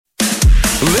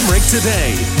Limerick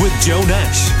Today with Joe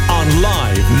Nash on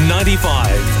Live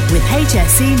 95. With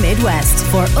HSC Midwest.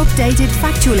 For updated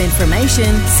factual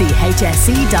information, see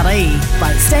hsc.ie.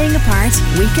 By staying apart,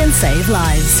 we can save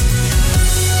lives.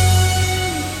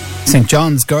 St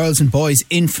John's Girls and Boys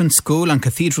Infant School on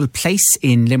Cathedral Place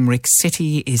in Limerick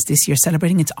City is this year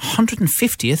celebrating its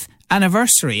 150th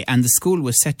anniversary, and the school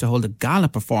was set to hold a gala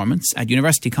performance at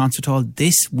University Concert Hall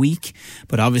this week,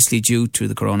 but obviously due to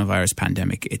the coronavirus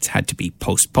pandemic it's had to be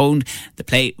postponed. The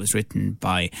play was written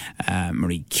by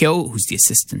Marie Keogh, who's the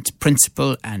assistant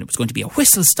principal, and it was going to be a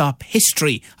whistle-stop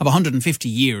history of 150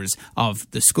 years of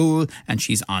the school, and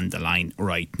she's on the line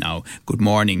right now. Good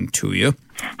morning to you.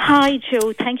 Hi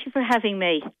Joe, thank you for having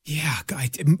me. Yeah,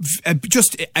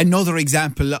 just another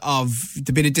example of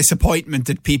the bit of disappointment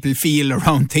that people feel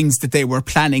around things that they were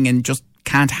planning and just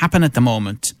can't happen at the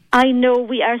moment. I know,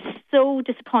 we are so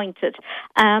disappointed.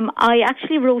 I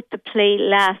actually wrote the play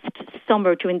last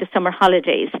summer during the summer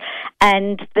holidays,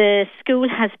 and the school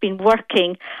has been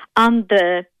working on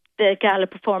the gala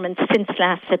performance since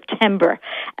last September.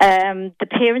 The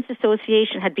Parents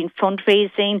Association had been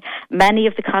fundraising. Many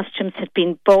of the costumes had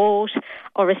been bought.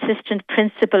 Our assistant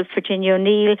principal, Virginia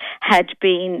O'Neill, had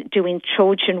been doing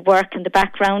Trojan work in the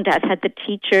background, as had the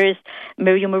teachers,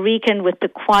 Miriam O'Regan with the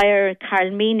choir,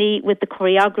 Carl Meany with the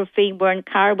choreography, Warren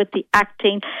Carr with the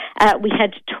acting. We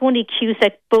had Tony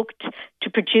Cusack booked to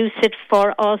produce it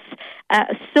for us.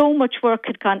 So much work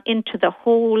had gone into the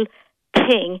whole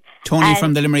thing. Tony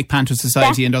from the Limerick Panther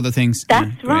Society and other things.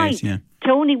 That's right. Great, yeah.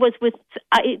 Tony was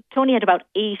Tony had about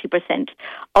 80%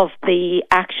 of the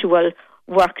actual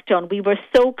work done. We were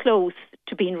so close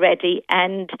to being ready,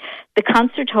 and the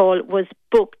concert hall was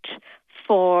booked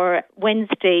for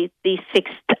Wednesday, the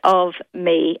 6th of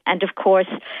May. And of course,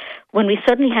 when we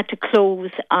suddenly had to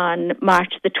close on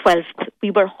March the 12th,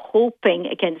 we were hoping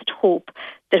against hope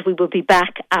that we would be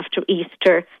back after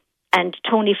Easter. And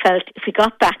Tony felt if we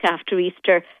got back after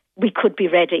Easter, we could be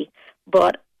ready.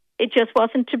 But it just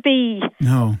wasn't to be.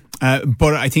 No.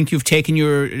 But I think you've taken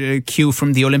your cue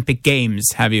from the Olympic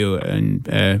Games, have you, and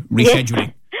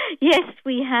rescheduling? Yes,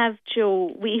 we have,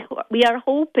 Joe. We are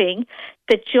hoping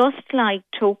that just like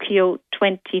Tokyo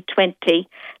 2020,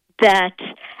 that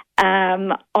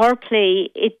our play,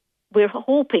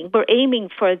 we're aiming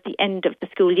for the end of the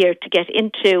school year to get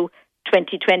into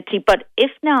 2020. But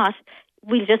if not,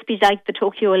 we'll just be like the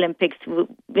Tokyo Olympics. We'll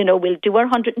do our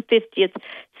 150th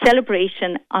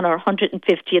celebration on our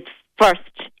 150th first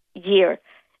year.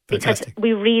 Fantastic. Because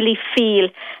we really feel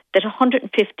that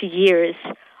 150 years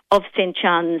of St.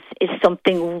 John's is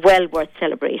something well worth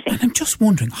celebrating. And I'm just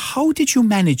wondering, how did you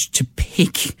manage to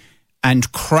pick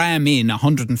and cram in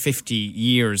 150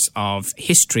 years of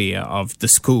history of the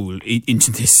school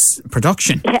into this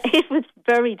production? Yeah, it was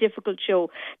very difficult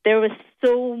show. There was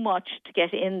so much to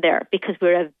get in there because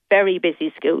we're a very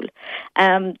busy school.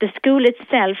 The school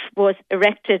itself was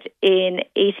erected in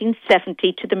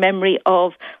 1870 to the memory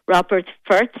of Robert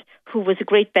Firth, who was a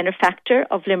great benefactor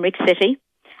of Limerick City.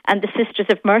 And the Sisters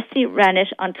of Mercy ran it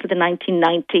until the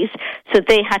 1990s. So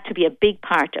they had to be a big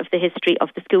part of the history of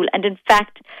the school. And in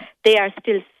fact, they are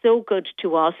still so good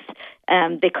to us.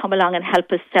 They come along and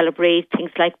help us celebrate things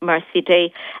like Mercy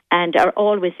Day and are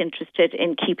always interested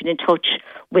in keeping in touch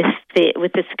with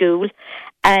the school.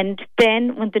 And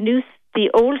then when the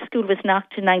old school was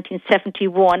knocked in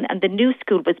 1971 and the new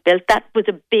school was built, that was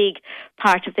a big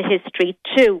part of the history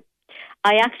too.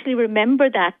 I actually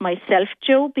remember that myself,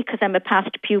 Joe, because I'm a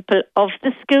past pupil of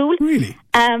the school. Really?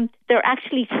 There are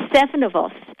actually 7 of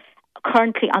us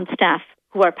currently on staff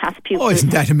who are past pupils. Oh, isn't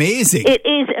that amazing? It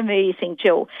is amazing,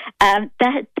 Joe.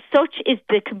 Such is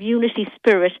the community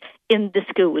spirit in the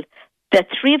school that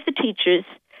 3 of the teachers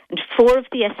and 4 of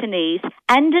the SNAs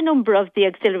and a number of the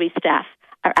auxiliary staff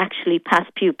are actually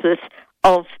past pupils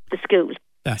of the school.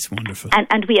 That's wonderful.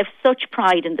 And we have such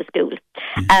pride in the school.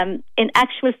 In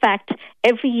actual fact,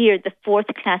 every year the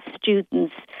 4th class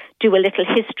students do a little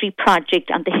history project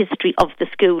on the history of the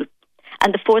school.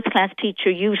 And the 4th class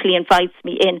teacher usually invites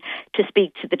me in to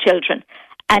speak to the children.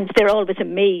 And they're always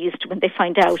amazed when they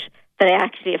find out that I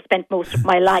actually have spent most of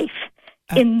my life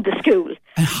in the school.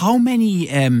 And how many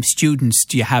students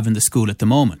do you have in the school at the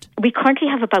moment? We currently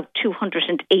have about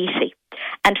 280.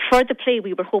 And for the play,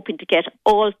 we were hoping to get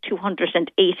all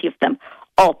 280 of them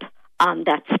up on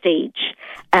that stage.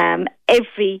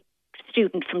 Every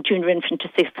student from junior infant to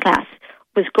 6th class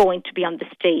was going to be on the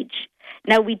stage.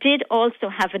 Now, we did also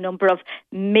have a number of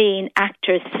main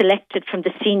actors selected from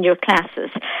the senior classes,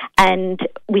 and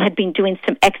we had been doing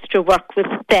some extra work with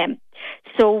them.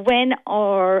 So when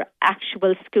our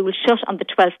actual school shut on the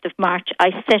 12th of March, I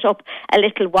set up a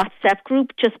little WhatsApp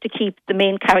group just to keep the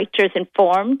main characters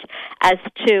informed as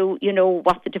to,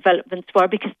 what the developments were,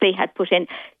 because they had put in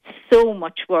so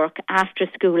much work after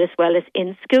school as well as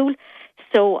in school.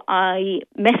 So I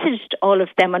messaged all of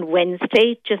them on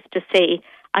Wednesday just to say,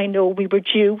 I know we were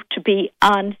due to be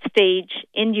on stage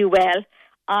in UL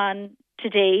on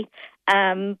today,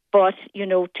 but,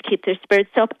 to keep their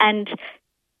spirits up. And,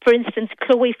 for instance,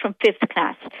 Chloe from 5th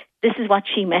class, this is what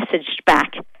she messaged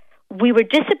back. We were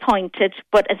disappointed,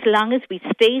 but as long as we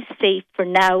stay safe for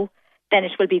now, then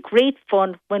it will be great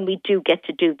fun when we do get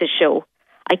to do the show.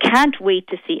 I can't wait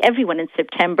to see everyone in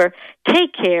September.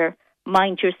 Take care,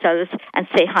 mind yourselves, and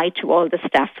say hi to all the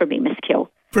staff for me, Miss Keogh.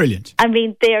 Brilliant. I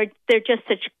mean, they're just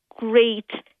such great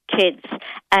kids,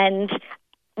 and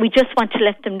we just want to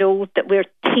let them know that we're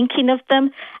thinking of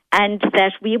them and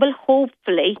that we will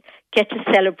hopefully get to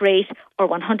celebrate our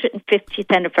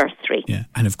 150th anniversary. Yeah,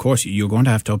 and of course you're going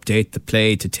to have to update the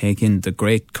play to take in the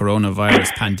great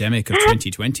coronavirus pandemic of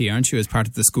 2020, aren't you, as part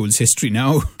of the school's history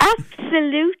now?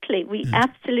 Absolutely. We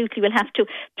absolutely will have to.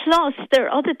 Plus, there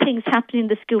are other things happening in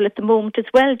the school at the moment as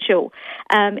well, Joe.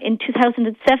 In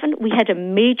 2007, we had a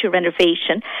major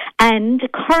renovation, and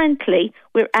currently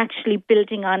we're actually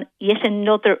building on yet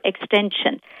another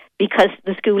extension because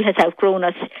the school has outgrown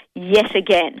us yet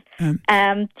again.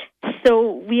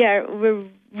 So we're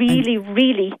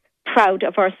really proud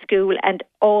of our school and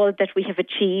all that we have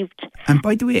achieved. And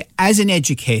by the way, as an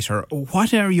educator,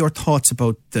 what are your thoughts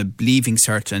about the Leaving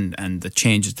Cert and the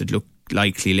changes that look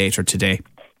likely later today?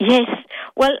 Yes,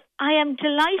 well, I am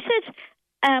delighted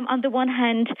on the one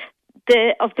hand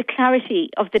of the clarity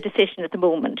of the decision at the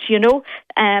moment,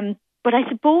 but I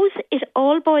suppose it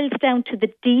all boils down to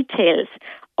the details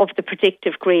of the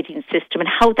predictive grading system and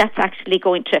how that's actually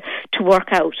going to work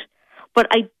out. But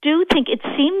I do think it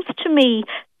seems to me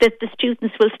that the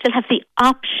students will still have the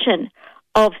option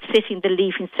of sitting the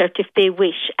Leaving Cert if they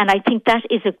wish. And I think that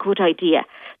is a good idea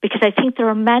because I think there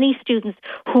are many students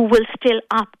who will still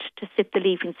opt to sit the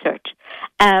Leaving Cert.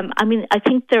 I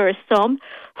think there are some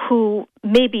who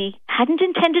maybe hadn't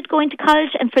intended going to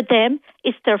college and for them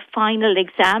it's their final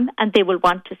exam and they will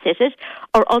want to sit it,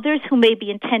 or others who maybe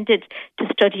intended to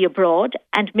study abroad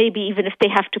and maybe even if they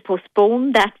have to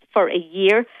postpone that for a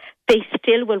year, they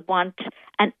still will want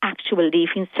an actual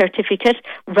leaving certificate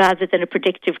rather than a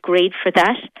predictive grade for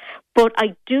that. But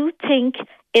I do think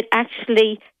it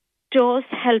actually does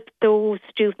help those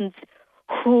students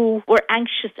who were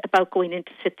anxious about going in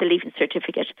to sit the leaving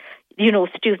certificate.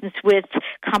 Students with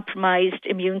compromised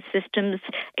immune systems,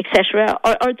 etc.,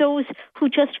 or those who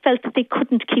just felt that they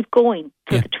couldn't keep going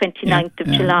till the 29th of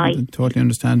July. Totally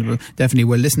understandable. Definitely.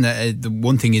 Well, listen, the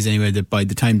one thing is anyway that by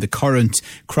the time the current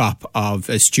crop of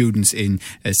students in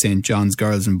St. John's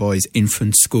Girls and Boys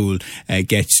Infant School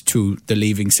gets to the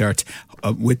Leaving Cert,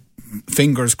 with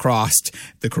fingers crossed,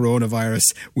 the coronavirus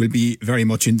will be very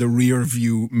much in the rear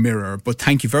view mirror. But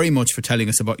thank you very much for telling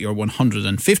us about your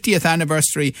 150th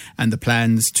anniversary and the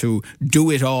plans to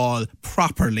do it all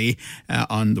properly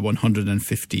on the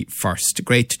 151st.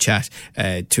 Great to chat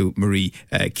to Marie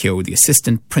Keogh, the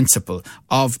assistant principal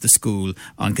of the school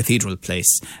on Cathedral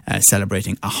Place,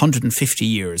 celebrating 150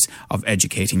 years of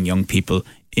educating young people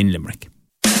in Limerick.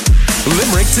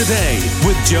 Limerick Today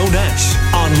with Joe Nash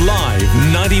on Live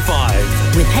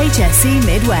 95. With HSE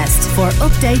Midwest. For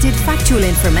updated factual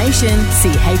information,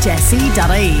 see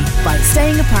hse.ie. By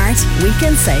staying apart, we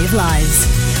can save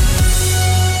lives.